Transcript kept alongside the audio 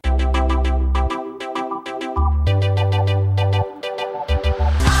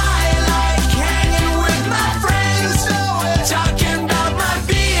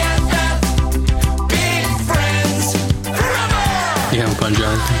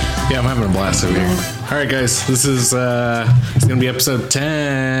Yeah, I'm having a blast over here. All right, guys, this is it's gonna be episode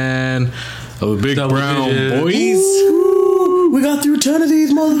 10 of the Big Brown Boys. Ooh, we got through 10 of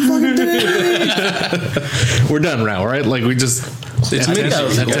these motherfucking days. We're done now, right? Like we just It's at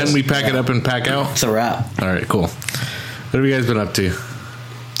mid-season, 10, guys. we pack it up and pack out. It's a wrap. All right, cool. What have you guys been up to?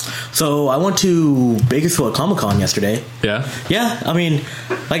 So I went to Bakersfield Comic-Con yesterday. Yeah, Yeah, I mean,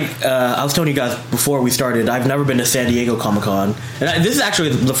 like I was telling you guys before we started, I've never been to San Diego Comic-Con, and this is actually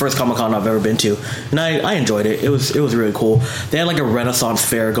the first Comic-Con I've ever been to, and I enjoyed it. It was really cool. They had like a Renaissance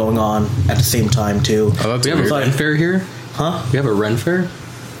fair going on at the same time too. oh, that's Do you have weird. a Ren fair here? Huh? You have a Ren fair?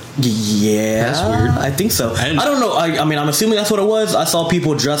 Yeah, That's weird. I think so. I didn't- I don't know. I mean, I'm assuming that's what it was. I saw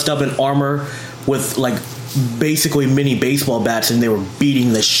people dressed up in armor with like basically mini baseball bats, and they were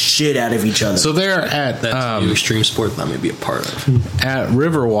beating the shit out of each other. So they're at That's a new extreme sport that I may be a part of. at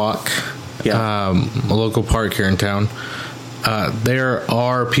Riverwalk, Yeah. a local park here in town. There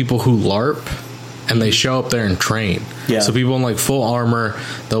are people who LARP, and they show up there and train. Yeah. So people in like full armor.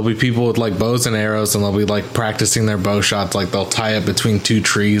 There'll be people with like bows and arrows, and they'll be like practicing their bow shots. Like they'll tie it between two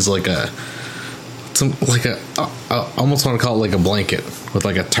trees, like I almost want to call it like a blanket with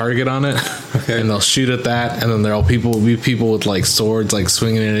like a target on it. Okay. And they'll shoot at that, and then there'll be people with like swords like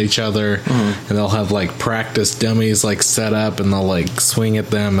swinging at each other, and they'll have like practice dummies like set up, and they'll like swing at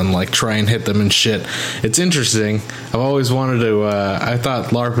them and like try and hit them and shit. It's interesting. I've always wanted to. I thought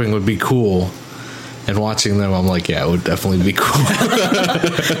LARPing would be cool. And watching them, I'm like, yeah, it would definitely be cool.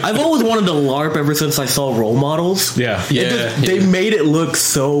 I've always wanted to LARP ever since I saw Role Models. Yeah. They made it look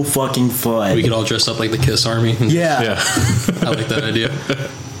so fucking fun. We could all dress up like the Kiss Army. Yeah. Yeah. I like that idea.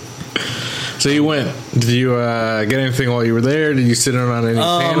 So you went. Did you get anything while you were there? Did you sit in on any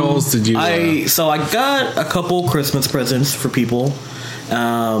panels? Did you? So I got a couple Christmas presents for people.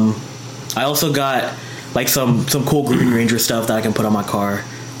 I also got like some cool Green Ranger stuff that I can put on my car,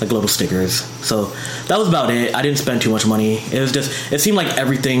 like little stickers. So that was about it. I didn't spend too much money. It seemed like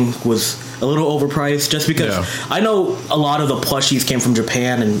everything was a little overpriced, just because I know a lot of the plushies came from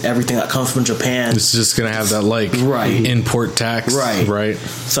Japan, and everything that comes from Japan. It's just gonna have that like Right. import tax, Right.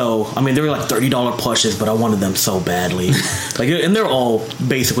 So I mean, they were like $30 plushes, but I wanted them so badly. Like, and they're all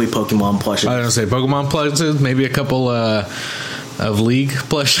basically Pokemon plushes. I was gonna say Pokemon plushes, maybe a couple of League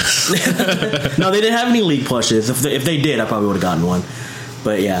plushes. No, they didn't have any League plushes. If they did, I probably would have gotten one.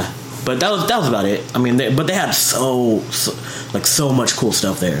 But yeah, but that was about it. I mean, they had so much cool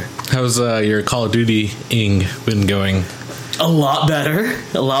stuff there. How's your Call of Duty-ing been going? A lot better.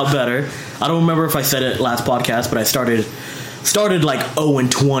 I don't remember if I said it last podcast, but I started like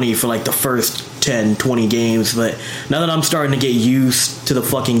 0-20 for like the first 10-20 games, but now that I'm starting to get used to the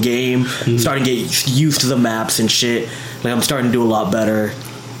fucking game, starting to get used to the maps and shit, like I'm starting to do a lot better,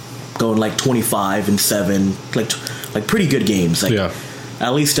 going like 25-7, like pretty good games. Like, Yeah.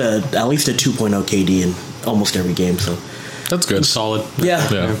 at least a 2.0 KD in almost every game. So That's good. Solid. yeah.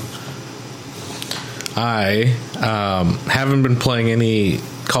 Yeah. I haven't been playing any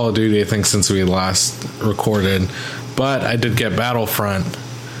Call of Duty, I think, since we last recorded, but I did get Battlefront.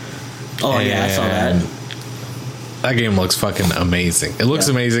 Oh yeah, I saw that. That game looks fucking amazing. It looks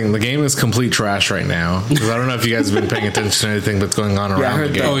amazing. The game is complete trash right now, because I don't know if you guys have been paying attention to anything that's going on Yeah, I around heard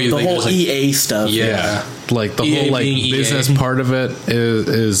the game. Oh, you the think whole it's like- EA stuff. Yeah. Like the EA whole like being EA. business part of it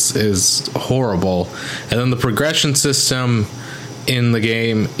is horrible, and then the progression system in the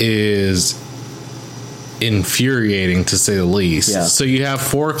game is infuriating, to say the least. Yeah. So you have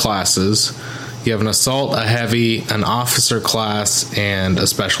 4 classes. You have an assault, a heavy, an officer class, and a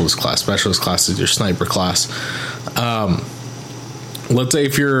specialist class. Specialist class is your sniper class. Let's say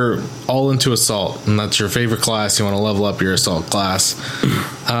if you're all into assault and that's your favorite class, you want to level up your assault class.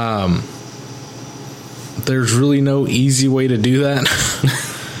 There's really no easy way to do that.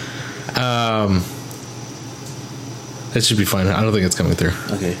 It should be fine. I don't think it's coming through.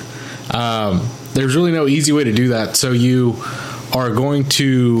 Okay. There's really no easy way to do that. So you are going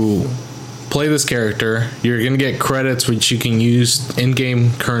to play this character. You're going to get credits, which you can use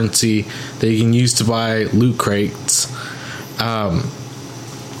in-game currency that you can use to buy loot crates.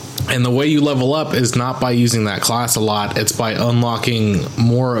 And the way you level up is not by using that class a lot. It's by unlocking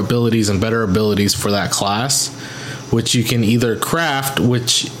more abilities and better abilities for that class, which you can either craft,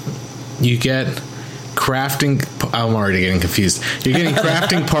 which you get crafting. I'm already getting confused. You're getting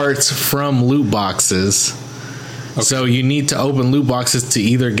crafting parts from loot boxes. Okay. So you need to open loot boxes to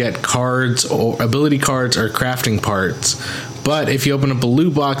either get cards or ability cards or crafting parts. But if you open up a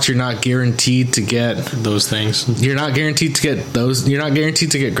loot box, you're not guaranteed to get Those things. You're not guaranteed to get those. You're not guaranteed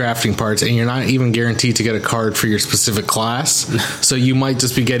to get crafting parts, and you're not even guaranteed to get a card for your specific class. So you might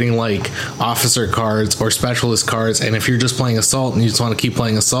just be getting like officer cards or specialist cards. And if you're just playing assault and you just want to keep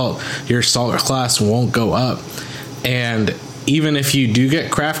playing assault, your assault class won't go up. And even if you do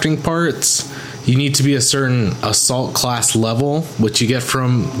get crafting parts, you need to be a certain assault class level, which you get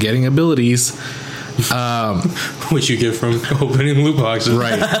from getting abilities. Which you get from opening loot boxes.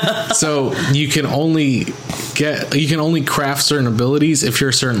 Right. So you can only craft certain abilities if you're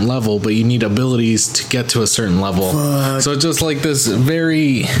a certain level, but you need abilities to get to a certain level. Fuck. So it's just like this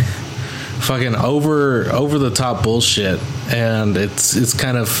very fucking over the top bullshit, and it's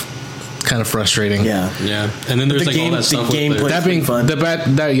kind of frustrating. Yeah. Yeah. And then there's the like all game- that stuff the with gameplay- That being fun.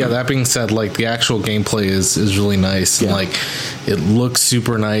 that being said, like the actual gameplay is really nice, and Yeah. like it looks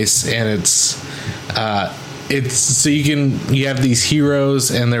super nice, and it's so you have these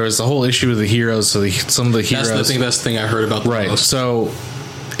heroes, and there was a whole issue with the heroes. So some of the heroes, That's the thing I heard about the right? most. So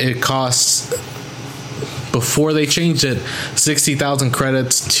it costs, before they changed it, 60,000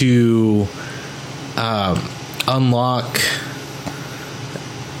 credits to unlock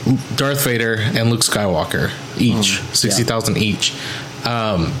Darth Vader and Luke Skywalker each, 60,000 each,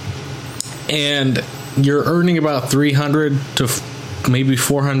 and you're earning about 300 to maybe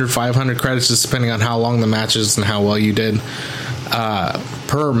 400, 500 credits, just depending on how long the match is and how well you did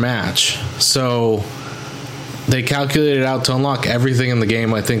per match. So they calculated out to unlock everything in the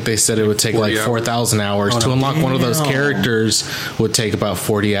game. I think they said it would take 40 like 4,000 hours. To unlock one of those Damn. characters would take about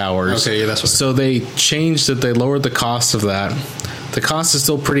 40 hours. Okay, yeah, that's what- So they changed it. They lowered the cost of that. The cost is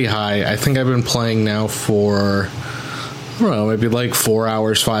still pretty high. I think I've been playing now for, I don't know, maybe like 4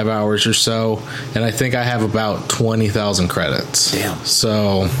 hours, 5 hours or so, and I think I have about 20,000 credits. Damn.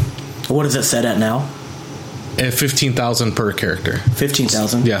 So What is it set at now? at 15,000 per character.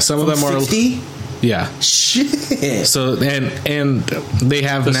 15,000. Yeah, some of them are 60. Yeah. Shit. So and they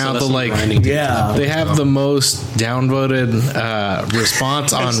have now that's the some like grinding. Yeah. they have the most downvoted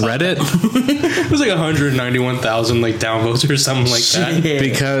response on Reddit It was like 191,000 like downvotes or something like that. Shit.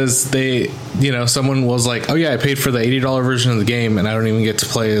 because they, someone was like, oh yeah, I paid for the $80 version of the game and I don't even get to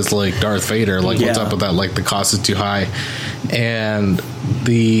play as like Darth Vader. Like, what's Yeah. up with that? Like, the cost is too high. And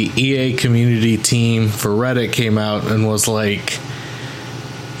the EA community team for Reddit came out and was like,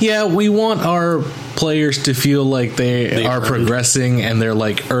 yeah, we want our players to feel like they are earned. progressing and they're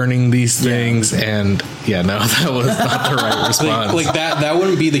like earning these things. And yeah, no, that was not the right response. Like that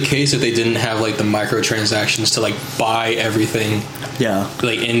wouldn't be the case if they didn't have like the microtransactions to like buy everything Yeah.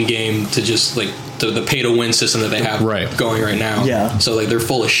 like in game, to just like the pay to win system that they have Right. going right now. Yeah. So like they're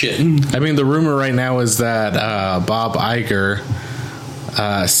full of shit. I mean, the rumor right now is that Bob Iger,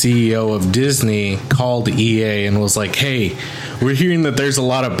 CEO of Disney, called EA and was like, hey, we're hearing that there's a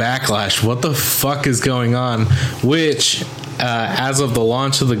lot of backlash. What the fuck is going on? Which, as of the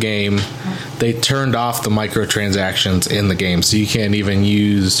launch of the game, they turned off the microtransactions in the game. So you can't even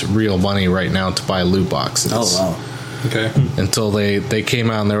use real money right now to buy loot boxes. Oh wow. Okay. Until they came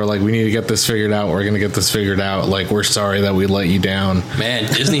out and they were like, we need to get this figured out. We're going to get this figured out. Like, we're sorry that we let you down. Man,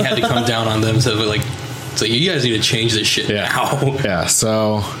 Disney had to come down on them to like, so you guys need to change this shit now. Yeah,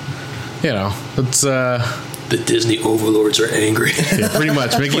 so, it's The Disney overlords are angry. yeah, pretty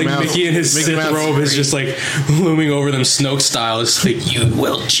much Mickey Like Mouse. Mickey in his Mickey Sith Mouse- robe is just like looming over them Snoke style. It's like, you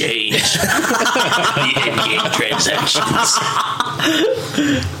will change the in-game transactions.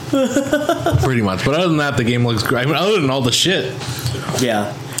 pretty much. But other than that, the game looks great. I mean, other than all the shit,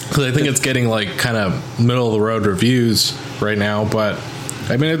 Yeah. because I think it's getting like kind of middle of the road reviews right now. But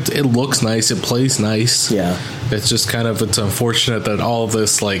I mean, it looks nice. It plays nice. Yeah. It's just it's unfortunate that all of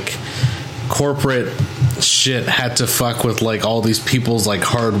this like corporate shit had to fuck with like all these people's like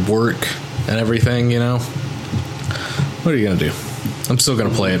hard work and everything. What are you gonna do? I'm still gonna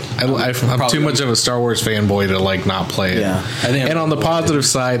play it. I'm too much of a Star Wars fanboy to like not play it. Yeah. I think And on the positive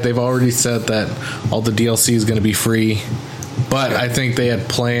side, they've already said that all the DLC is gonna be free. But I think they had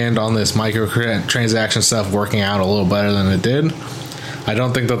planned on this microtransaction stuff working out a little better than it did. I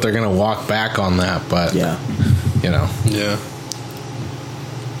don't think that they're gonna walk back on that, but Yeah. Yeah.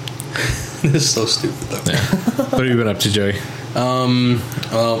 This is so stupid though. What have you been up to, Joey? So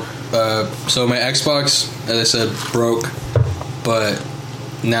my Xbox, as I said, broke, but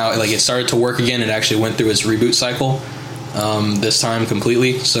now like it started to work again. It actually went through its reboot cycle this time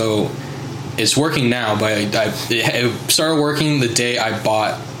completely. So it's working now, but it started working the day I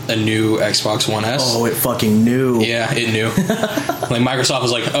bought a new Xbox One S. Oh, it fucking knew. Yeah, it knew. Like Microsoft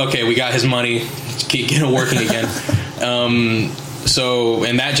was like, okay, we got his money, get it working again. So,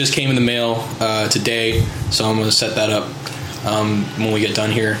 and that just came in the mail today, so I'm going to set that up. when we get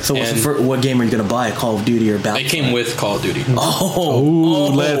done here. So And what game are you going to buy? Call of Duty or Battlefront? it came with Call of Duty.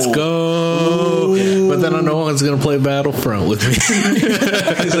 Ooh, let's go! But then no one's gonna play Battlefront with me.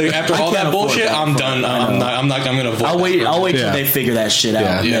 It's like, after all can't that afford bullshit, I'm Battlefront. done. I'm going to avoid. I'll wait till Yeah. they figure that shit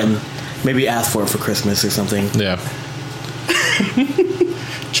out, Yeah. and then maybe ask for it for Christmas or something. Yeah.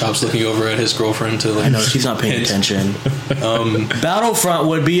 Chop's looking over at his girlfriend to like. I know she's not paying attention. Battlefront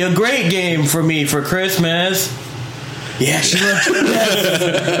would be a great game for me for Christmas. Yeah, she loves it.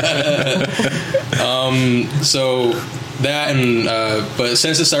 So that and but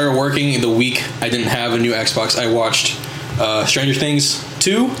since it started working the week I didn't have a new Xbox, I watched Stranger Things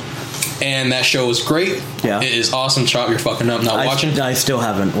 2, and that show was great. Yeah. It is awesome. Chop, you're fucking up not watching, I still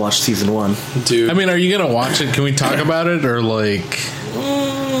haven't watched season 1. dude. I mean, are you gonna watch it? Can we talk about it or like?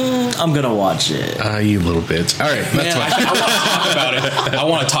 I'm gonna watch it. You little bitch. All right, that's Man, fine. I want to talk about it. I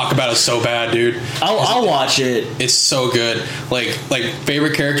want to talk about it so bad, dude. I'll watch it. It's so good. Like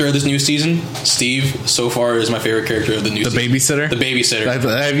favorite character of this new season, Steve. So far is my favorite character of the new The season. babysitter. The babysitter.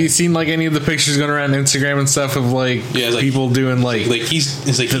 Have you seen like any of the pictures going around Instagram and stuff of like Yeah, it's like- people doing like he's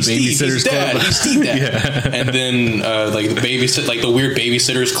the Steve, he's Babysitter's dad, Club. he's Steve dad. Yeah. And then like the the weird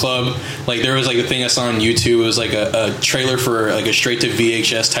babysitters club. Like there was like a thing I saw on YouTube. It was like a trailer for like a straight to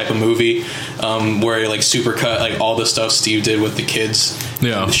VHS type of movie, where like supercut like all the stuff Steve did with the kids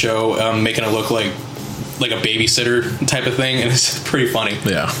Yeah. in the show, making it look like a babysitter type of thing, and it's pretty funny.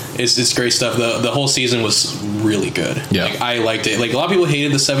 Yeah. It's great stuff. The whole season was really good. Yeah. Like, I liked it. Like a lot of people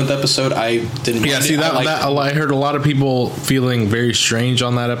hated the 7th episode. I didn't. Yeah, mind see it. that, I liked that it. I heard a lot of people feeling very strange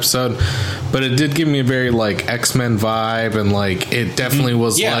on that episode, but it did give me a very like X-Men vibe, and like it definitely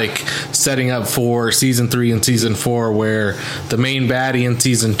was Yeah. like setting up for season 3 and season 4, where the main baddie in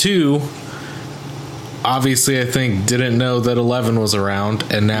season 2 obviously I think didn't know that 11 was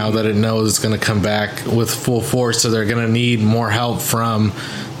around, and now that it knows it's going to come back with full force, so they're going to need more help from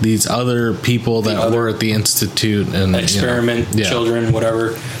these other people that were at the institute and experiment you know, yeah. children,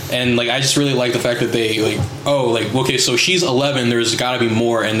 whatever. And like I just really like the fact that they okay, so she's 11, there's got to be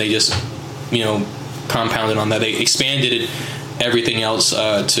more, and they just compounded on that. They expanded everything else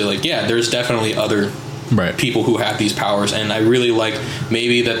to like, yeah, there's definitely other right people who have these powers, and I really like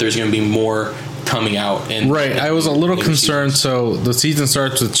maybe that there's going to be more coming out. And right, I was a little concerned. seasons. So the season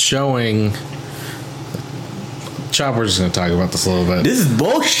starts with showing. Chop, we're just going to talk about this a little bit. This is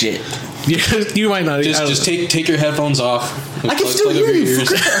bullshit. You might not. Just take your headphones off. I can still plug hear up your you. ears.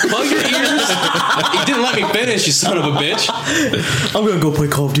 Plug your ears. You didn't let me finish, you son of a bitch. I'm gonna go play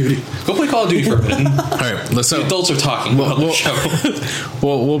Call of Duty. Go play Call of Duty for a minute. All right, let's. The adults are talking about the show.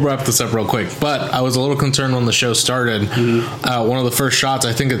 We'll wrap this up real quick. But I was a little concerned when the show started. One of the first shots,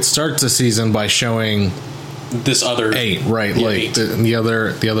 I think it starts the season by showing This other 8, right? Yeah, like 8. the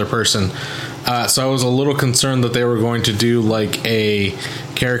other person. So I was a little concerned that they were going to do like a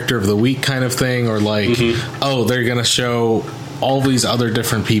character of the week kind of thing, or like, oh, they're going to show all these other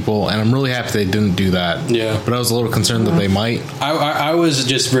different people, and I'm really happy they didn't do that. Yeah. But I was a little concerned that they might. I was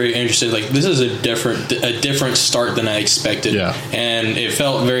just very interested. Like, this is a different start than I expected. Yeah. And it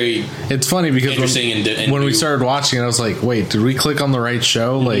felt very. It's funny because Interesting and when we new. started watching it, I was like, wait, did we click on the right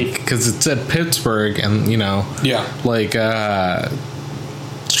show? Like, because it said Pittsburgh, and Yeah. like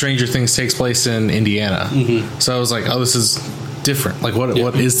Stranger Things takes place in Indiana. So I was like, oh, this is different. Like,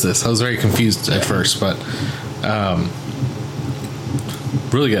 what is this? I was very confused at first, but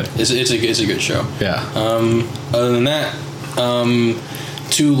really good. It's a good show. Yeah. Other than that,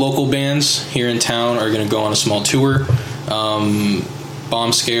 2 local bands here in town are going to go on a small tour.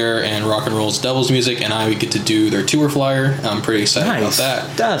 Bomb Scare and Rock and Roll's Devil's Music, and I get to do their tour flyer. I'm pretty excited about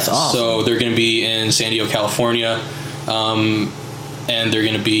that. That's awesome. So they're going to be in San Diego, California, and they're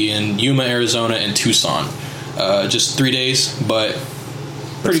going to be in Yuma, Arizona, and Tucson. Just 3 days, but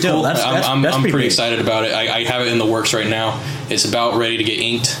pretty Still, cool. that's I'm pretty pretty big. excited about it. I have it in the works right now. It's about ready to get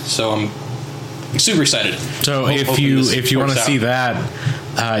inked, so I'm super excited. So if Hoping you this want to works see out.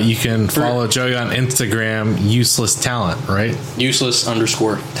 that, you can follow Joey on Instagram, Useless Talent, right?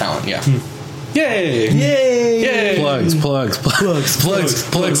 Useless_talent, yeah. Yay! Yay! Plugs,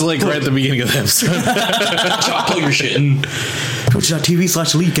 like right at the beginning of the episode. Chop, plug your shit.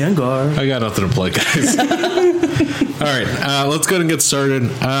 Twitch.tv/Lee Gengar. I got nothing to plug, guys. All right, let's go ahead and get started.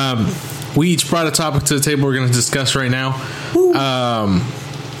 We each brought a topic to the table we're going to discuss right now.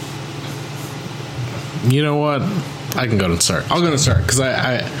 You know what? I can go and start. I'll go and start because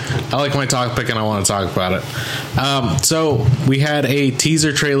I like my topic and I want to talk about it. So we had a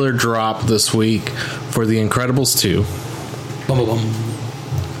teaser trailer drop this week for The Incredibles 2. Bum, bum, bum.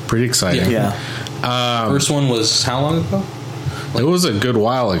 Pretty exciting. Yeah. First one was how long ago? It was a good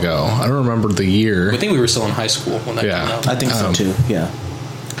while ago. I don't remember the year. I think we were still in high school when that Yeah. came out. I think so too. Yeah.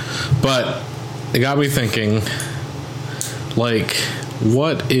 But it got me thinking, like,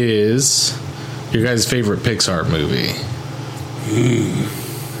 what is your guys' favorite Pixar movie?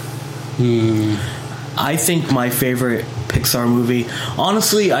 I think my favorite Pixar movie.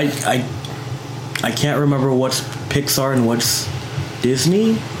 Honestly, I can't remember what's Pixar and what's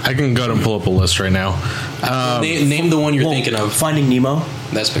Disney. I can go and pull up a list right now. Name the one you're Well, thinking of. Finding Nemo.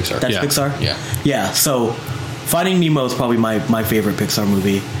 That's Pixar. That's Yeah. Pixar. Yeah. Yeah. So, Finding Nemo is probably my favorite Pixar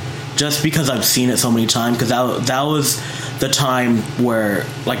movie, just because I've seen it so many times. Because that was the time where,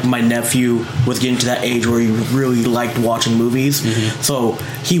 like, my nephew was getting to that age where he really liked watching movies, so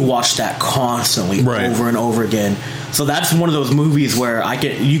he watched that constantly, Right. over and over again. So that's one of those movies where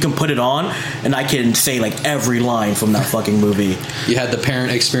you can put it on and I can say like every line from that fucking movie. You had the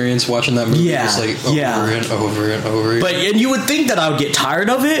parent experience watching that movie, Yeah, just like over yeah. and over and over. But and you would think that I would get tired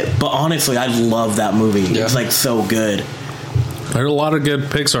of it, but honestly, I love that movie. Yeah. It's like so good. There are a lot of good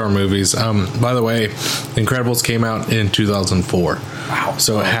Pixar movies. By the way, The Incredibles came out in 2004. Wow.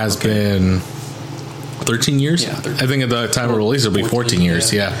 So it has been 13 years? Yeah, 13. I think at the time of release it'll be 14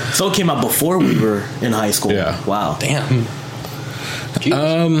 years. Yeah. So it came out before we were in high school. Yeah. Wow. Damn.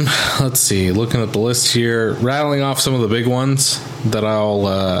 Jeez. Let's see. Looking at the list here, rattling off some of the big ones that I'll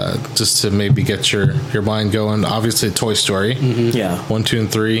just to maybe get your mind going. Obviously, Toy Story. Yeah. 1, 2,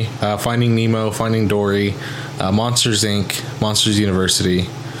 and 3. Finding Nemo, Finding Dory, Monsters Inc., Monsters University,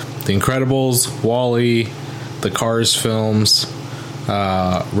 The Incredibles, WALL-E, the Cars films,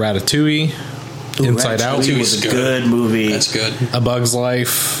 Ratatouille, Ooh, Inside Out, Ratatouille was a good movie. That's good. A Bug's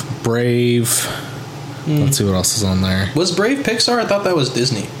Life, Brave. Let's see what else is on there. Was Brave Pixar? I thought that was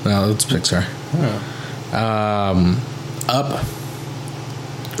Disney. No, it's Pixar. Up,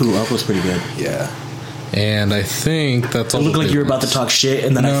 Ooh, Up was pretty good. Yeah. and I think that's It all. looked the like big you were about to ones. talk shit,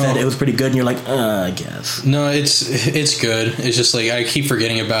 and then I No. said it was pretty good, and you're like, I guess. No, it's good. It's just like I keep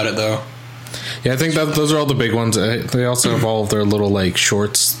forgetting about it though. Yeah, I think that those are all the big ones. They also have all of their little like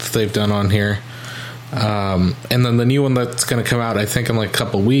shorts that they've done on here. And then the new one that's going to come out, I think, in like a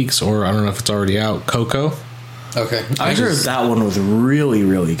couple weeks, or I don't know if it's already out. Coco. Okay. I heard that one was really,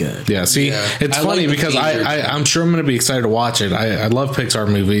 really good. Yeah, see, Yeah. it's I funny like the because teaser. I'm sure I'm going to be excited to watch it. I love Pixar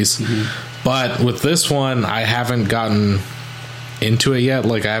movies, but with this one, I haven't gotten into it yet.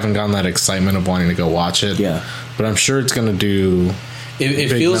 Like, I haven't gotten that excitement of wanting to go watch it. Yeah. But I'm sure it's going to do. It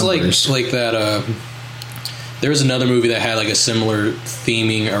big feels numbers. like that. There was another movie that had like a similar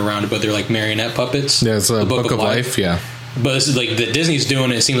theming around it, but they're like marionette puppets. Yeah, it's a The Book of Life. Yeah. But this is like the Disney's doing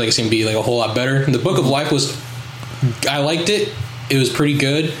it. It seems like it's gonna be like a whole lot better. The Book of Life was, I liked it. It was pretty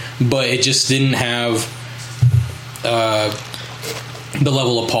good, but it just didn't have the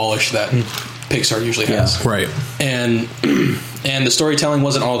level of polish that Pixar usually has. Right. And the storytelling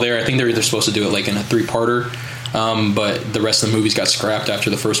wasn't all there. I think they're supposed to do it like in a 3-parter, but the rest of the movies got scrapped after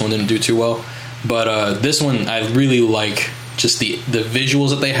the first one didn't do too well. But this one, I really like just the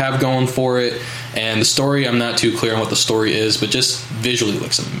visuals that they have going for it, and the story. I'm not too clear on what the story is, but just visually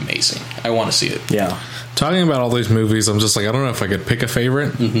looks amazing. I want to see it. Yeah. Talking about all these movies, I'm just like, I don't know if I could pick a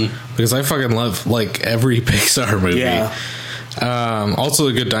favorite because I fucking love like every Pixar movie. Yeah. Also,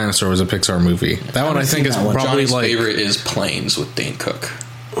 The Good Dinosaur was a Pixar movie. That one I think seen is that one. probably Johnny's like favorite is Planes with Dane Cook.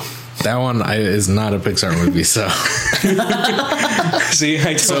 that one is not a Pixar movie. So, See,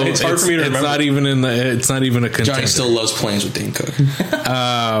 so it's hard for me to it's remember. not even in the. It's not even a contender. Johnny still loves Planes with Dane Cook.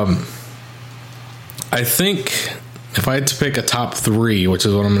 I think if I had to pick a top 3, which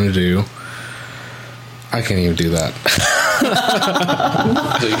is what I'm going to do, I can't even do that.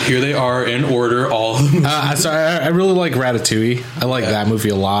 So here they are in order, all of them. So I really like Ratatouille. I like Yeah. that movie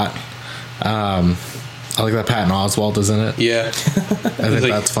a lot. I like that Patton Oswalt is in it. Yeah. I think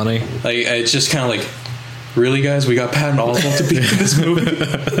Like- that's funny. Like it's just kind of like, really, guys, we got Patton Oswalt to be in this movie.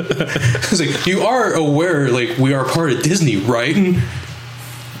 It's like, you are aware, like, we are part of Disney, right?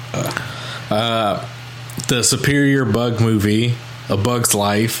 The superior bug movie, A Bug's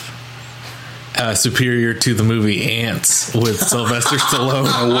Life, superior to the movie Ants with Sylvester Stallone.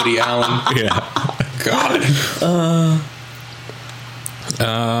 And Woody Allen. Yeah. God.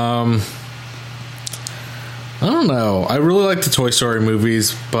 I don't know. I really like the Toy Story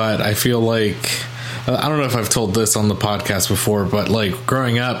movies, but I feel like I don't know if I've told this on the podcast before, but like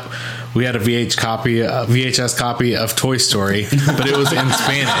growing up, we had a VHS copy of Toy Story, but it was in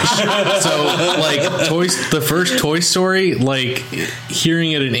Spanish. So like the first Toy Story, like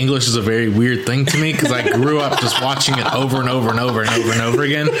hearing it in English is a very weird thing to me because I grew up just watching it over and over and over and over and over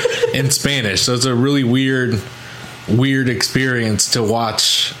again in Spanish. So it's a really weird experience to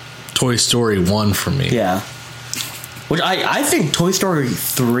watch Toy Story 1 for me. Yeah. Which I think Toy Story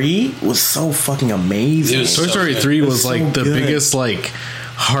 3 was so fucking amazing. It was Toy so Story good. 3 was so like the good. biggest like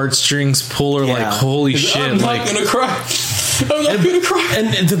heartstrings puller. Yeah. Like holy shit! I'm Like not gonna cry. I'm not gonna cry.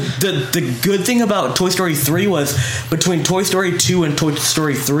 And the good thing about Toy Story 3 was between Toy Story 2 and Toy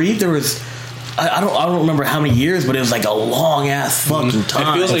Story 3 there was I don't remember how many years, but it was like a long ass fucking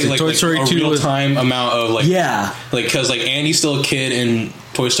time. It feels like Toy Story a 2 real was- time amount of like Yeah. like because like Andy's still a kid in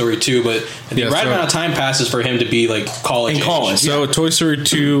Toy Story 2, but the Yeah, right so- amount of time passes for him to be like college. In age. college. so, Toy Story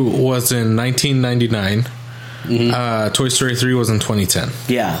 2 was in 1999. Toy Story 3 was in 2010.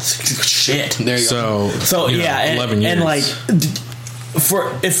 Yeah, shit. There you go. So you know, yeah, 11 years. and like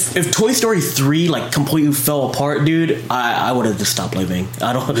for if Toy Story 3 like completely fell apart, dude, I would have just stopped living.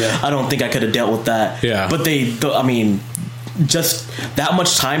 I don't think I could have dealt with that. Yeah. But I mean, just that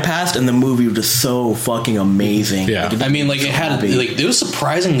much time passed and the movie was just so fucking amazing. Yeah. Like, I mean, like it had happy. like it was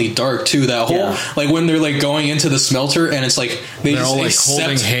surprisingly dark too. That whole Yeah. like when they're like going into the smelter and it's like they They're just all, like, accept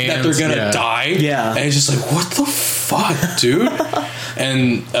holding that they're hands, gonna yeah. die. Yeah. and it's just like what the fuck, dude.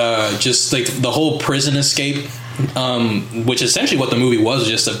 And just like the whole prison escape, which essentially what the movie was,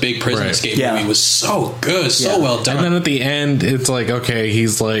 just a big prison Right. escape Yeah. movie, was so good, so Yeah. well done. And then at the end, it's like, okay,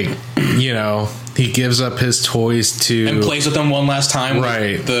 he's like, you know, he gives up his toys to. and plays with them one last time. with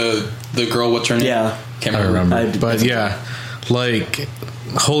Right. The girl, what's her name? Yeah. Can't I remember. remember. But yeah, like,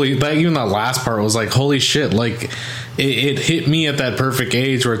 holy, like, even that last part was like, holy shit. Like, it hit me at that perfect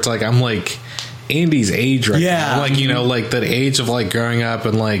age where it's like, I'm like, Andy's age right Yeah. now. Like, you know, like the age of like growing up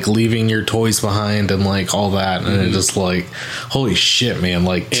and like leaving your toys behind and like all that. And it just like, holy shit, man.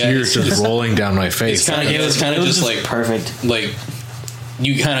 Like, Yeah, tears it's- just rolling down my face. kinda- it was kind It of was just like perfect. like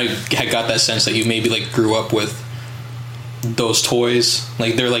you kind of had got that sense that you maybe like grew up with those toys,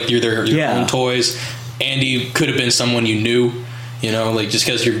 like they're like your Yeah. own toys. Andy could have been someone you knew, you know, like just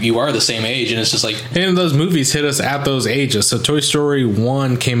because you are the same age, and it's just like And those movies hit us at those ages. So Toy Story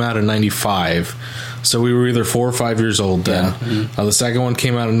 1 came out in 95. So we were either 4 or 5 years old then. The second one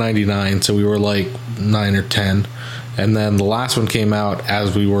came out in 99. So we were like 9 or 10. And then the last one came out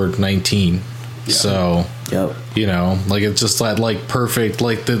as we were 19. Yeah. So, Yep. you know, like it's just that like perfect,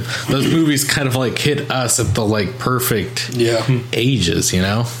 like those movies kind of like hit us at the like perfect ages, you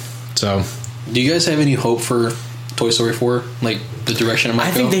know? So do you guys have any hope for Toy Story 4, like the direction it might I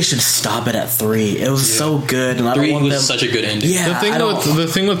go? think they should stop it at 3. It was so good, and I don't 3 want was them. such a good ending. Yeah, the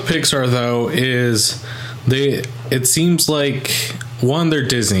thing with Pixar though is it seems like one, they're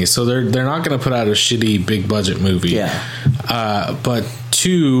Disney, so they're not going to put out a shitty big budget movie. Yeah. But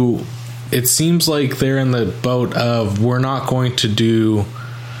two, it seems like they're in the boat of we're not going to do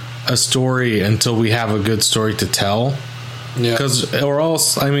a story until we have a good story to tell. Yeah. Because or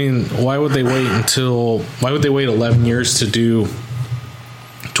else, I mean, why would they wait 11 years to do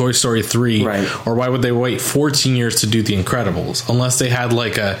Toy Story 3? Right. Or why would they wait 14 years to do The Incredibles? Unless they had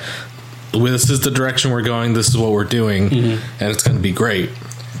like this is the direction we're going, this is what we're doing, and it's going to be great.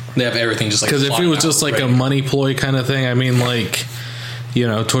 They have everything just like Because if it was plotted just out, like right? a money ploy kind of thing, I mean, like, you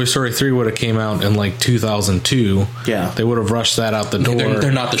know, Toy Story 3 would have came out in like 2002. Yeah. They would have rushed that out the door.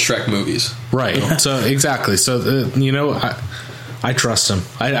 They're not the Shrek movies. Right. So exactly. So you know, I trust them.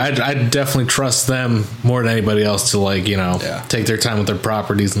 I definitely trust them more than anybody else to like, you know, Yeah. take their time with their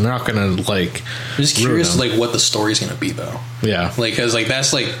properties, and they're not going to like. I'm just ruin curious, them. like what the story's gonna be though. Yeah. Like, cause like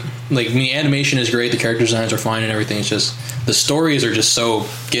that's like the animation is great, the character designs are fine and everything. It's just the stories are just so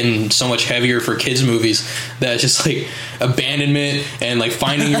getting so much heavier for kids movies that it's just like abandonment and like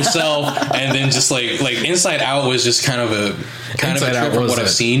finding yourself, and then just like Inside Out was just kind of a trip from what I've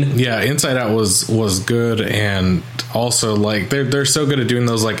seen. Yeah, Inside Out was good, and also like they're so good at doing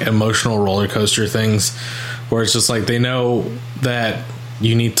those like emotional roller coaster things, where it's just like they know that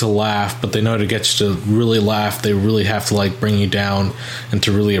you need to laugh, but they know to get you to really laugh, they really have to like bring you down, and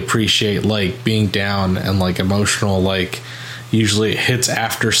to really appreciate like being down and like emotional. Like usually it hits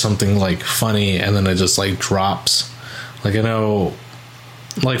after something like funny, and then it just like drops. Like I know.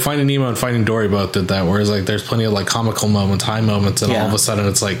 Like Finding Nemo and Finding Dory both did that, whereas like there's plenty of like comical moments, high moments, and all of a sudden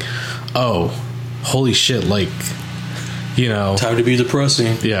it's like, oh, holy shit! Like, you know, Time to be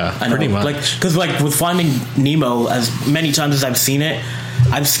depressing. yeah, I know. pretty much. Like, because like with Finding Nemo, as many times as I've seen it,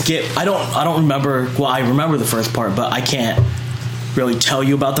 I've skipped. I don't remember. Well, I remember the first part, but I can't really tell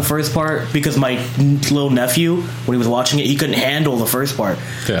you about the first part because my little nephew, when he was watching it, he couldn't handle the first part.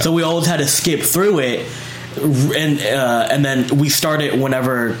 Yeah. So we always had to skip through it. And then we started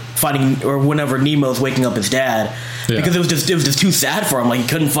whenever Nemo's waking up his dad, Yeah. because it was just too sad for him. Like he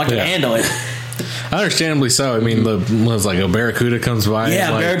couldn't fucking Yeah. handle it. Understandably so. I mean, was like a barracuda comes by.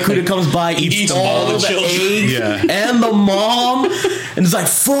 Yeah, like, barracuda comes by, eats all the eggs Yeah. and the mom, and it's like,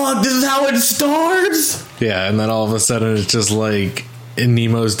 fuck, this is how it starts. Yeah, and then all of a sudden it's just like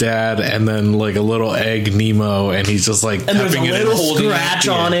Nemo's dad, and then like a little egg Nemo, and he's just like And there's a cupping it little in, scratch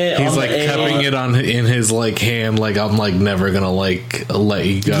on it. He's on like the cupping egg. it on in his like hand, like I'm like never gonna like let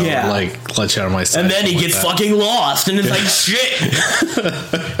you go, Yeah. like let you out of my sight. And then he like gets that. fucking lost, and it's like, shit.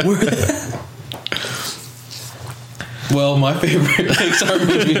 Well, my favorite Pixar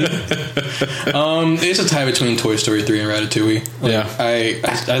movie, it's a tie between Toy Story 3 and Ratatouille. Like,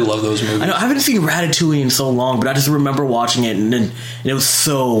 Yeah. I love those movies. I know I haven't seen Ratatouille in so long, but I just remember watching it, and it was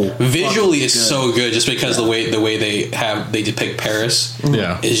so Visually, it's good. so good just because the way they depict Paris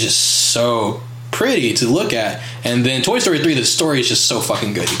Yeah. is just so pretty to look at. And then Toy Story 3, the story is just so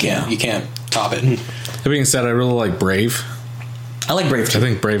fucking good. You can't top it. That being said, I really like Brave. I like Brave I too.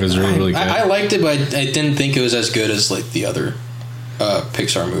 think Brave is really good. I liked it, but I didn't think it was as good as like the other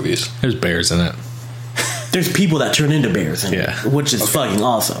Pixar movies. There's bears in it. There's people that turn into bears, in Yeah. it, which is fucking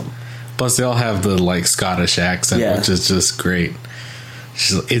awesome. Plus, they all have the like Scottish accent, Yeah. which is just great.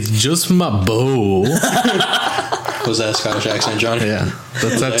 She's like, it's just my bow. Was that a Scottish accent, Johnny? Yeah,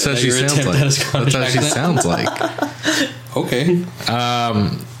 that's how she Your sounds attempt like. at a That's Scottish how she accent? sounds like. Okay.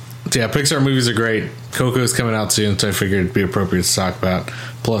 So yeah, Pixar movies are great. Coco's coming out soon, so I figured it'd be appropriate to talk about.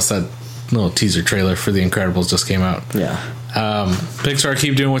 Plus, that little teaser trailer for The Incredibles just came out. Yeah. Pixar,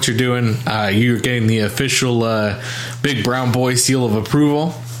 keep doing what you're doing. You're getting the official Big Brown Boy seal of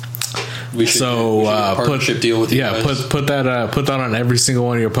approval. We should So do a partnership deal with you yeah, guys. put that on every single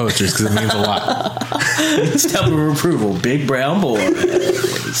one of your posters because it means a lot. Stamp of approval, Big Brown Boy.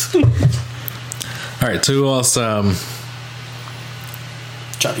 All right, so who else?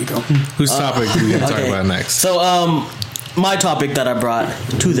 Johnny, go. Whose topic do we talk Okay. about next? So, my topic that I brought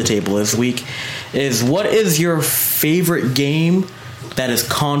to the table this week is, what is your favorite game that is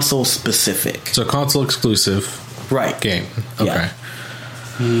console specific? So console exclusive Right. game. Okay.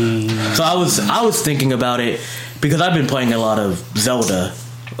 Yeah. So I was thinking about it because I've been playing a lot of Zelda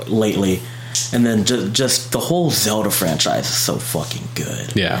lately, and then just the whole Zelda franchise is so fucking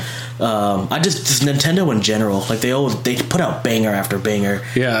good. Yeah. I just Nintendo in general, like they put out banger after banger.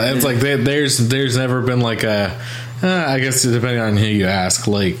 Yeah, it's like there's never been like a I guess depending on who you ask,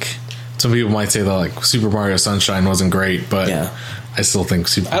 like some people might say that like Super Mario Sunshine wasn't great, but Yeah. I still think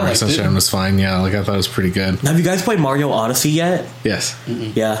Super Mario liked Sunshine it. was fine. Yeah, like I thought it was pretty good. Have you guys played Mario Odyssey yet? Yes.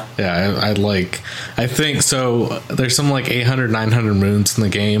 Yeah. Yeah, I think so. There's some like 800, 900 moons in the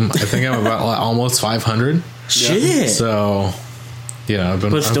game. I think I'm about like, almost 500. Shit. So, yeah, I've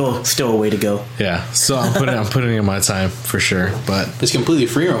been. But still a way to go. Yeah, so I'm putting in my time for sure. But It's completely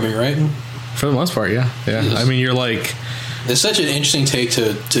free roaming, right? for the most part, yeah. Yes. I mean, you're like, It's such an interesting take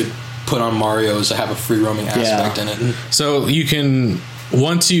to put on Mario's to have a free roaming aspect in it. so you can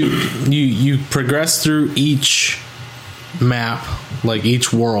once you progress through each map, like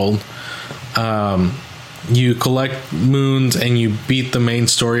each world. You collect moons and you beat the main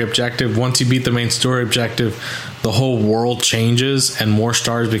story objective. Once you beat the main story objective, the whole world changes and more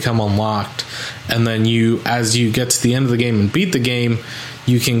stars become unlocked. And then as you get to the end of the game and beat the game,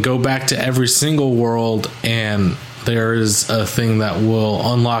 you can go back to every single world, and there is a thing that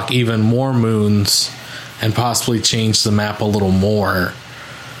will unlock even more moons and possibly change the map a little more.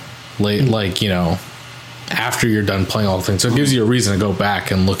 Like, you know, after you're done playing all the things. So it gives you a reason to go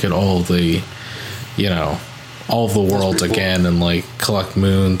back and look at all the, you know, all of the worlds pretty cool. again and like collect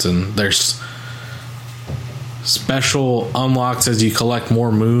moons. And there's special unlocks as you collect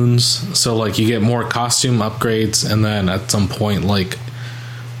more moons. So like you get more costume upgrades, and then at some point like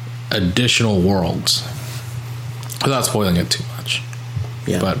additional worlds. Without spoiling it too much.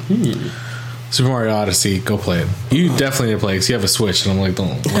 Yeah. But Super Mario Odyssey, go play it. You definitely need to play it because you have a Switch, and I'm like,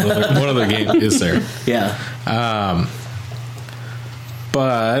 what other game is there? yeah.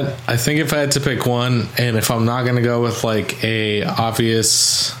 But I think if I had to pick one, and if I'm not going to go with like a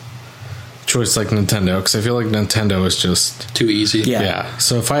obvious choice like Nintendo, because I feel like Nintendo is just Too easy. Yeah.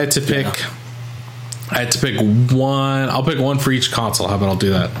 So if I had to pick, I had to pick one. I'll pick one for each console. How about I'll do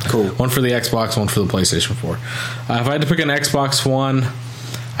that? Cool. One for the Xbox, one for the PlayStation 4. If I had to pick an Xbox One,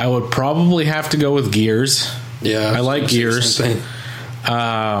 I would probably have to go with Gears. Yeah. I like Gears. Same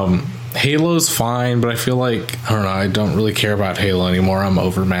thing. Halo's fine, but I feel like I don't know. I don't really care about Halo anymore. I'm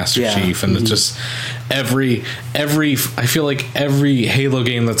over Master Yeah. Chief, and it's just every. I feel like every Halo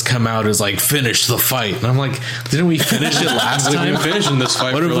game that's come out is like finish the fight, and I'm like, didn't we finish it last We've time? been finishing this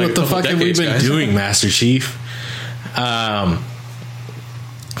fight What for like the a couple fuck have we decades, been guys. doing, Master Chief? If I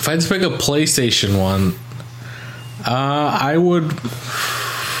had to pick a PlayStation one, I would.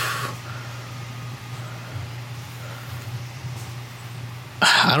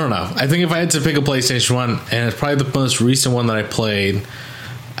 I don't know. I think if I had to pick a PlayStation 1, and it's probably the most recent one that I played,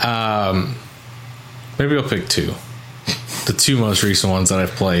 maybe I'll pick two. The two most recent ones that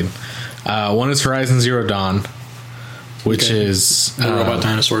I've played. One is Horizon Zero Dawn, which is... The robot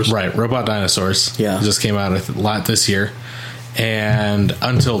dinosaurs. Right, robot dinosaurs. Yeah. It just came out a lot this year. And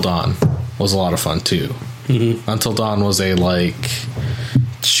Until Dawn was a lot of fun, too. Mm-hmm. Until Dawn was a, like...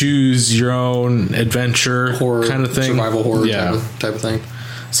 choose your own adventure Horror, kind of thing. Survival horror type of thing.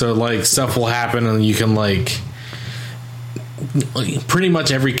 So, like, stuff will happen and you can, like, pretty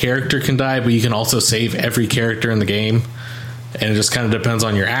much every character can die, but you can also save every character in the game. And it just kind of depends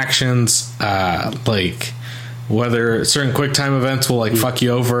on your actions. Like, whether certain quick time events will, like, fuck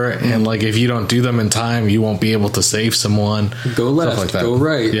you over. And, like, if you don't do them in time, you won't be able to save someone. Go left, like that. go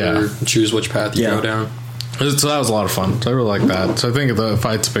right. Yeah. Or choose which path you go down. So that was a lot of fun. So I really like that. So I think if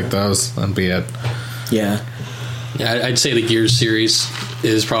I had to pick those, that'd be it. Yeah. Yeah, I'd say the Gears series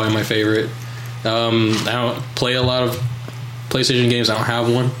is probably my favorite. I don't play a lot of PlayStation games. I don't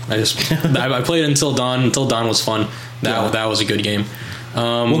have one. I played Until Dawn. Until Dawn was fun. That was a good game.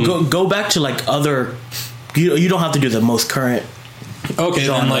 Well, go back to like other. You don't have to do the most current. Okay,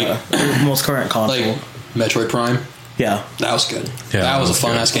 genre, then like most current console. like Metroid Prime. Yeah, That was good. Yeah, that was a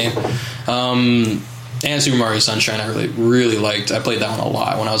fun good. ass game. And Super Mario Sunshine, I really liked. I played that one a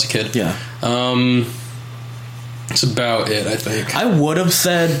lot when I was a kid. yeah. That's about it, I think. I would have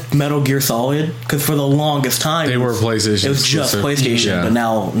said Metal Gear Solid because for the longest time They were PlayStation. It was just PlayStation, Yeah. but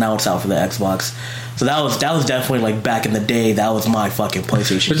now it's out for the Xbox. So that was definitely like back in the day. That was my fucking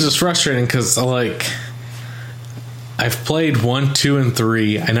PlayStation. Which is frustrating because, like, I've played 1, 2, and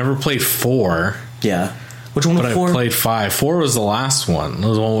 3. I never played 4, Yeah. Which one but was I 4? played 5. 4 was the last one. It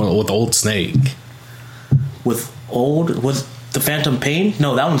was the one with Old Snake. Was the Phantom Pain?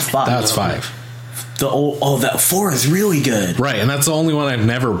 No, that one's 5. That's 5. That 4 is really good. Right, and that's the only one I've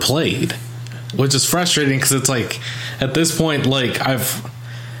never played, which is frustrating because it's like, at this point, like, I've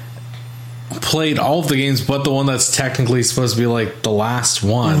played all of the games but the one that's technically supposed to be, like, the last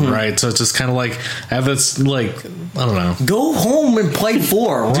one, right? So it's just kind of like, I have this, like, I don't know. Go home and play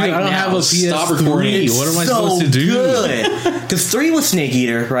 4 right now. Dude, I don't have a Stop PS3. recording. What am I So supposed to do? good. Because 3 was Snake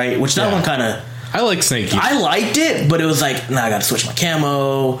Eater, right? Which that Yeah. one kind of... I like Snake Eater. I liked it, but it was like, now I got to switch my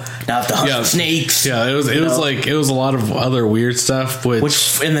camo. Now I have to hunt the snakes. Yeah, it was like, it was a lot of other weird stuff, And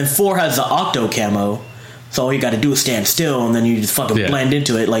then 4 has the octo camo, so all you got to do is stand still, and then you just fucking blend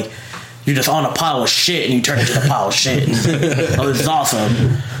into it. Like, you're just on a pile of shit, and you turn into the pile of shit. Oh, this is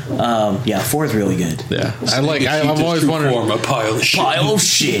awesome. 4 is really good. Yeah, I've always wanted form a pile of shit. Pile of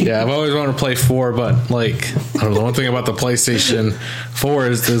shit. Yeah, I've always wanted to play 4, but, like, I don't know, the one thing about the PlayStation 4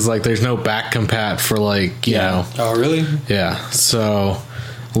 is like there's no back compat for, like, you know. Oh, really? Yeah, so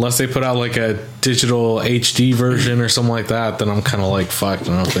unless they put out like a digital HD version or something like that, then I'm kind of like fucked.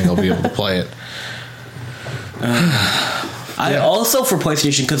 I don't think I'll be able to play it. I also, for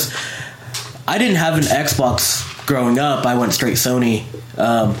PlayStation, because I didn't have an Xbox growing up, I went straight Sony.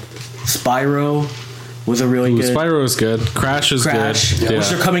 Spyro was a really good. Spyro is good. Crash is Crash, good. which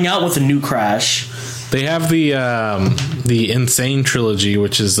they're coming out with a new Crash. They have the Insane trilogy,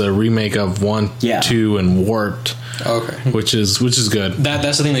 which is a remake of 1, 2, and Warped. Okay. Which is good.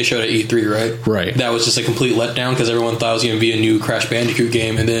 That's the thing they showed at E3, right? Right. That was just a complete letdown because everyone thought it was going to be a new Crash Bandicoot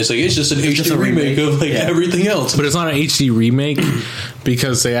game, and then it's like it's just an HD remake of everything else. But it's not an HD remake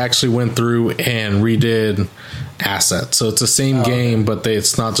because they actually went through and redid assets. So it's the same game, but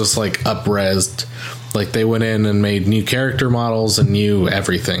it's not just like up-resed. Like they went in and made new character models and new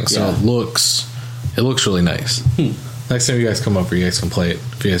everything. So it looks really nice. Next time you guys come over, you guys can play it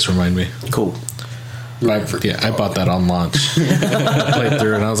if you guys remind me. Cool. Right. I bought that on launch. Played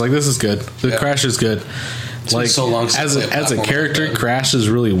through it and I was like, this is good. The Crash is good. It's like been so long as since I played a platform character, like that. Crash is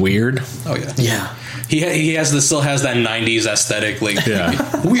really weird. Oh yeah. Yeah. He still has that 90s aesthetic, like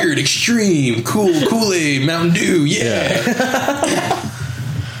weird, extreme, cool Kool-Aid, Mountain Dew,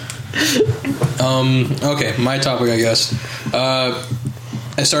 okay, my topic, I guess.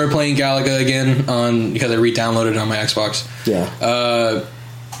 I started playing Galaga again because I re-downloaded it on my Xbox. Yeah.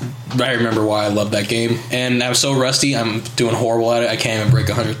 I remember why I love that game, and I was so rusty. I'm doing horrible at it. I can't even break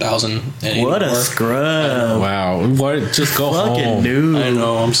 100,000 anymore. What a scrub! Wow, what? Just go Fucking home. dude. I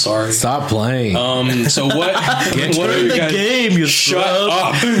know. I'm sorry. Stop playing. So what? What are In you the guys? game, you Shut scrub.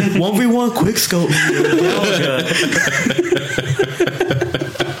 up. 1v1 quick scope.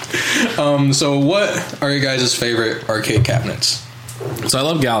 So what are you guys' favorite arcade cabinets? So I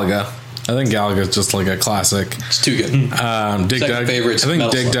love Galaga. I think Galaga is just like a classic. It's too good. Dig Second Dug. favorite's I think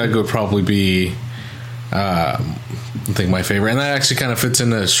Metal Dig Slug. Dug would probably be. I think my favorite, and that actually kind of fits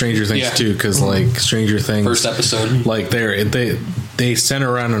into Stranger Things too, because like Stranger Things, First episode. like they they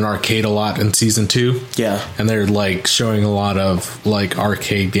center around an arcade a lot in season 2. Yeah. And they're like showing a lot of like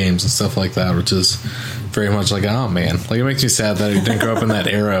arcade games and stuff like that, which is very much like, oh man, like it makes me sad that I didn't grow up in that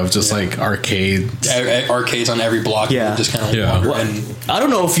era of just like arcades on every block. Yeah. Just kind of wander. And I don't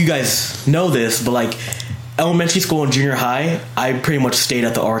know if you guys know this, but like elementary school and junior high, I pretty much stayed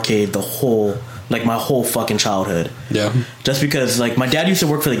at the arcade my whole fucking childhood. Yeah. Just because like my dad used to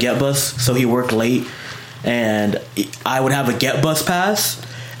work for the Get Bus, so he worked late, and I would have a Get Bus pass,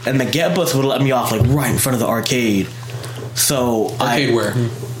 and the Get Bus would let me off like right in front of the arcade. So arcade where?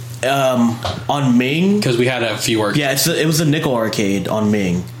 On Ming, because we had a few arcades. Yeah, it was a nickel arcade on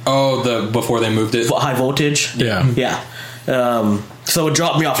Ming. Oh, before they moved it. High voltage. Yeah. So it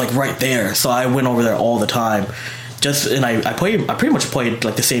dropped me off like right there. So I went over there all the time. I pretty much played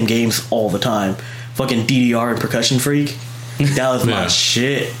like the same games all the time. Fucking DDR and Percussion Freak. That was my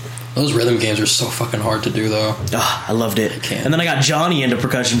shit. Those rhythm games are so fucking hard to do, though. I loved it. And then I got Johnny into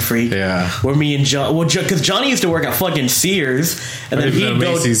Percussion Freak. Yeah. Where me and John... Well, because Johnny used to work at fucking Sears. And then he'd go...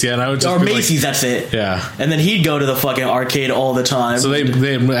 Macy's, yeah. And I would just or Macy's, that's it. Yeah. And then he'd go to the fucking arcade all the time. So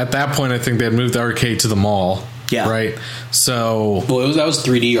they at that point, I think they had moved the arcade to the mall. Yeah. Right? So... Well, that was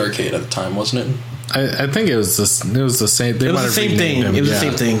 3D arcade at the time, wasn't it? I think it was the same. It was the same thing. It was the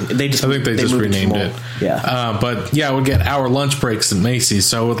same thing. I think they just renamed it. Yeah. But yeah, I would get hour lunch breaks at Macy's.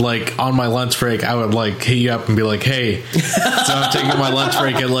 So I would like on my lunch break, I would like hit you up and be like, "Hey, so I'm taking my lunch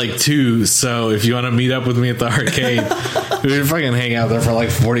break at like 2. So if you want to meet up with me at the arcade, we would fucking hang out there for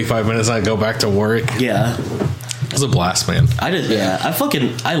like 45 minutes. I'd go back to work. Yeah. It was a blast, man. I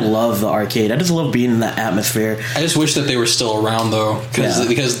love the arcade. I just love being in that atmosphere. I just wish that they were still around though,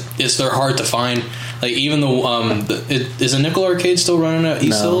 because they're hard to find. Like even is a nickel arcade still running at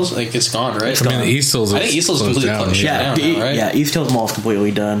East Hills? Like it's gone, right? I mean, East Hills. I think East Hills is completely shut down now, right? Yeah, East Hills Mall is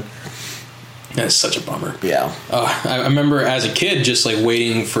completely done. That's such a bummer. Yeah. I remember as a kid just like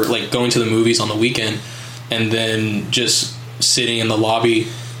waiting for like going to the movies on the weekend, and then just sitting in the lobby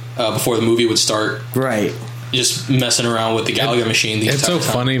before the movie would start. Right. Just messing around with the Galaga machine. It's so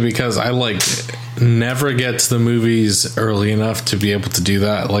funny because I like never get to the movies early enough to be able to do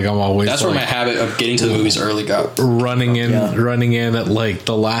that. Like I'm always that's where my habit of getting to the movies early got. Running in at like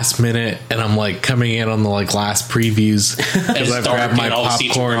the last minute, and I'm like coming in on the like last previews because I've grabbed my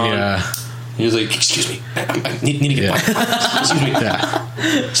popcorn. Yeah. He was like, "Excuse me, I need to get my excuse me."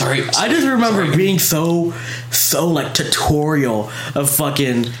 Yeah. Sorry. I just remember being so like tutorial of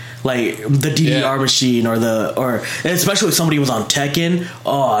fucking. Like the DDR machine or especially if somebody was on Tekken,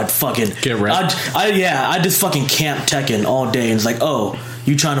 I'd fucking get wrecked. I'd just fucking camp Tekken all day and it's like, oh,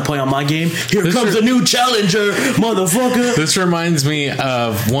 you trying to play on my game? Here comes a new challenger, motherfucker. This reminds me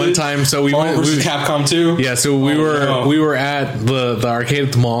of one time. So we went versus Capcom 2. Yeah, so we were at the arcade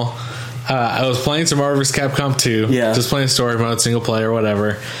at the mall. I was playing some Marvel vs. Capcom 2. Yeah, just playing story mode, single player,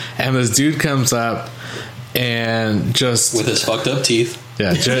 whatever. And this dude comes up and just with his fucked up teeth.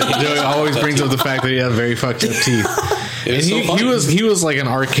 Yeah, Joey always brings up the fact that he had very fucked up teeth. And he was like an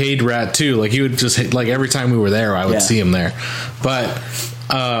arcade rat too. Like he would just hit, like every time we were there, I would see him there. But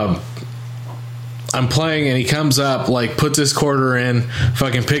I'm playing and he comes up, like puts his quarter in,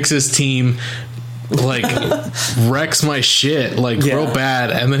 fucking picks his team, like wrecks my shit like real bad,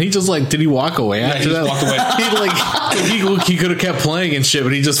 and then he just like, did he walk away after that? Walked away. he could have kept playing and shit,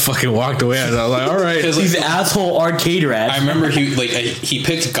 but he just fucking walked away. And I was like, all right, he's an asshole arcade rat. I remember he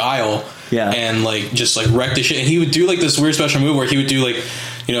picked Guile, and like just like wrecked the shit, and he would do like this weird special move where he would do like,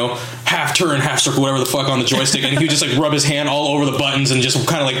 you know, half turn, half circle, whatever the fuck on the joystick, and he would just like rub his hand all over the buttons and just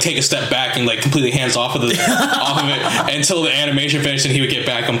kind of like take a step back and like completely hands off of it until the animation finished, and he would get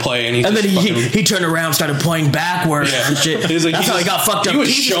back and play. And then he turned around, started playing backwards and shit. Like, that's how he got fucked up. He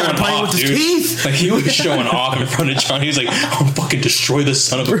was showing playing off, with his teeth. Like he was showing off in front of Johnny. He's like, "I'll fucking destroy this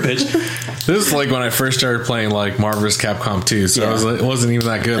son of a bitch." This is like when I first started playing like Marvel vs. Capcom 2, so it wasn't even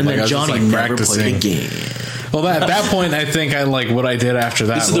that good. And like then I was Johnny just like never practicing. played a game. Well, at that point, I think I like what I did after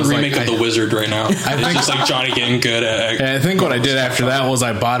that. This is the remake of The Wizard right now. It's just like Johnny getting good at. I think what I did after that was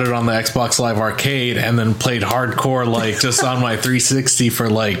I bought it on the Xbox Live Arcade and then played hardcore like just on my 360 for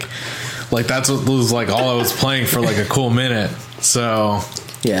like that's what was like all I was playing for like a cool minute. So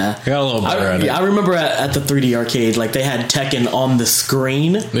yeah, I got a little better at it. I remember at the 3D arcade, like they had Tekken on the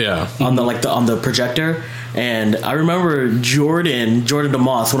screen. Yeah, on the projector. And I remember Jordan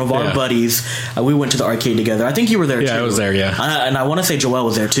DeMoss, one of our buddies, we went to the arcade together. I think you were there too. Yeah, I was there, and I want to say Joel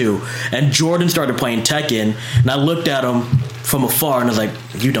was there too. And Jordan started playing Tekken, and I looked at him, from afar, and I was like,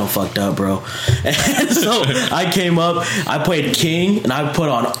 "You done fucked up, bro." And so I came up, I played King, and I put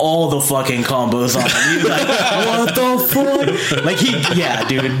on all the fucking combos on him. He was like, "What the fuck?" Like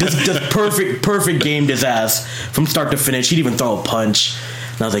dude, just perfect gamed his ass from start to finish. He'd even throw a punch,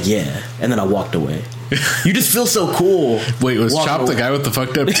 and I was like, "Yeah," and then I walked away. You just feel so cool. Wait, was Chop the guy with the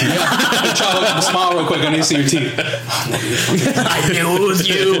fucked up teeth? Chop, smile real quick. I need to see your teeth. I knew it was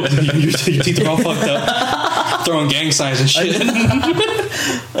you. Your teeth are all fucked up. Throwing gang signs and shit.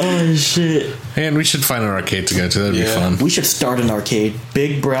 Oh shit! And we should find an arcade to go to. That'd be fun. We should start an arcade.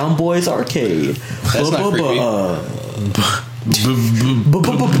 Big Brown Boys Arcade. That's not creepy.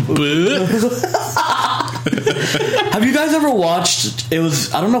 Have you guys ever watched? It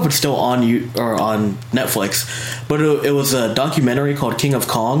was, I don't know if it's still on you or on Netflix, but it was a documentary called King of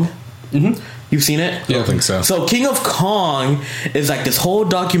Kong. Mm-hmm. You've seen it? Yeah, I don't think so. So King of Kong is like this whole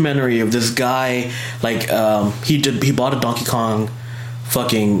documentary of this guy. Like he bought a Donkey Kong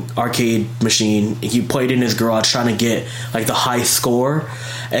fucking arcade machine. He played in his garage trying to get like the high score,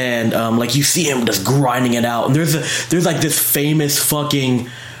 and like you see him just grinding it out. And there's like this famous fucking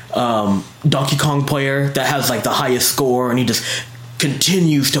Donkey Kong player that has like the highest score, and he just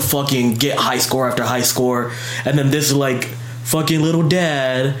continues to fucking get high score after high score. And then this like fucking little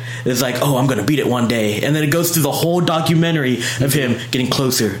dad is like, "Oh, I'm gonna beat it one day," and then it goes through the whole documentary of him getting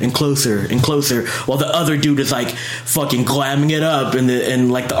closer and closer and closer, while the other dude is like fucking glamming it up in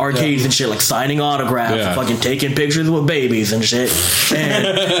like the arcades and shit, like signing autographs, and fucking taking pictures with babies and shit,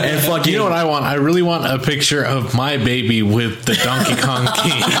 and fucking. You know what I want? I really want a picture of my baby with the Donkey Kong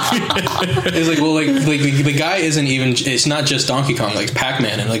King. It's like, well, like the guy isn't even. It's not just Donkey Kong, like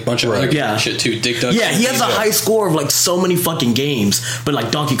Pac-Man and like a bunch of other shit too. Dick Duck. Yeah, he has a high score of like so many fucking games, but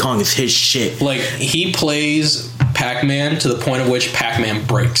like Donkey Kong is his shit. Like he plays Pac-Man to the point of which Pac-Man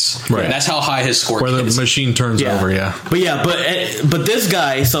breaks. Right. That's how high his score Where is. the machine turns over. But this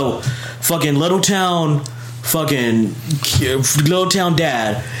guy, so fucking Little Town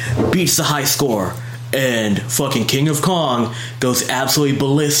dad beats the high score, and fucking King of Kong goes absolutely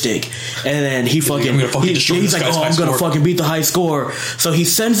ballistic, and then he's like, "Oh, I'm gonna fucking beat the high score." So he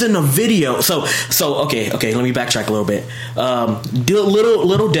sends in a video. So okay, let me backtrack a little bit.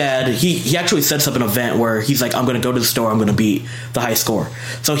 Little dad, he actually sets up an event where he's like, "I'm gonna go to the store, I'm gonna beat the high score."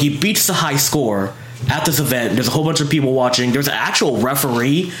 So he beats the high score at this event. There's a whole bunch of people watching. There's an actual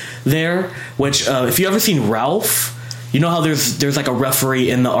referee there, which if you ever seen Ralph, you know how there's like a referee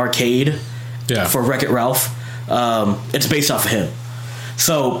in the arcade. Yeah. For Wreck-It Ralph. It's based off of him.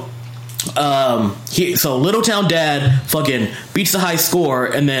 So Little Town dad fucking beats the high score,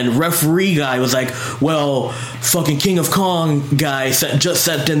 and then referee guy was like, "Well, fucking King of Kong guy just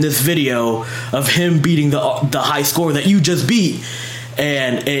sent in this video of him beating the high score that you just beat,"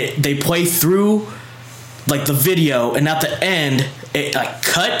 and they play through like the video, and at the end it like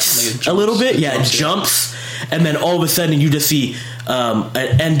cuts a little bit. Yeah, it jumps, and then all of a sudden you just see an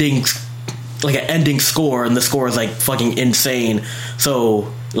ending score, and the score is like fucking insane.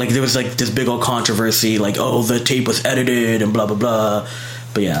 So like there was like this big old controversy, like, "Oh, the tape was edited and blah blah blah."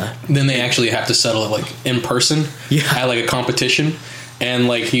 But yeah, then they actually have to settle it like in person at like a competition, and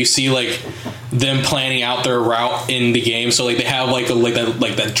like you see like them planning out their route in the game. So like they have like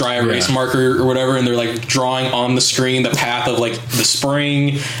that dry erase marker or whatever, and they're like drawing on the screen the path of like the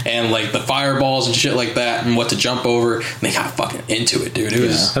spring and like the fireballs and shit like that, and what to jump over. And they got fucking into it, dude.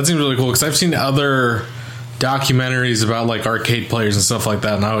 That seems really cool, because I've seen other documentaries about like arcade players and stuff like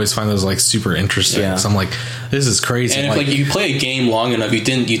that, and I always find those like super interesting. So I'm like, this is crazy. And if like you play a game long enough, you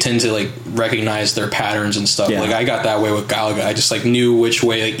tend to like recognize their patterns and stuff. Like I got that way with Galaga. I just like knew which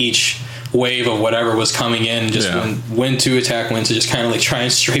way like each wave of whatever was coming in, and just when to attack, when to just kind of like try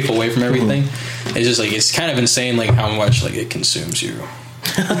and strafe away from everything. It's just like, it's kind of insane like how much like it consumes you.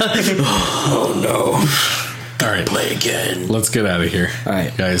 Oh no. All right, play again. Let's get out of here. All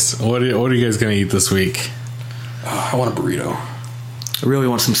right, guys, what are you guys gonna eat this week? I want a burrito. I really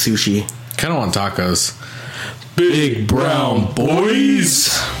want some sushi. Kind of want tacos. Big Brown Boys.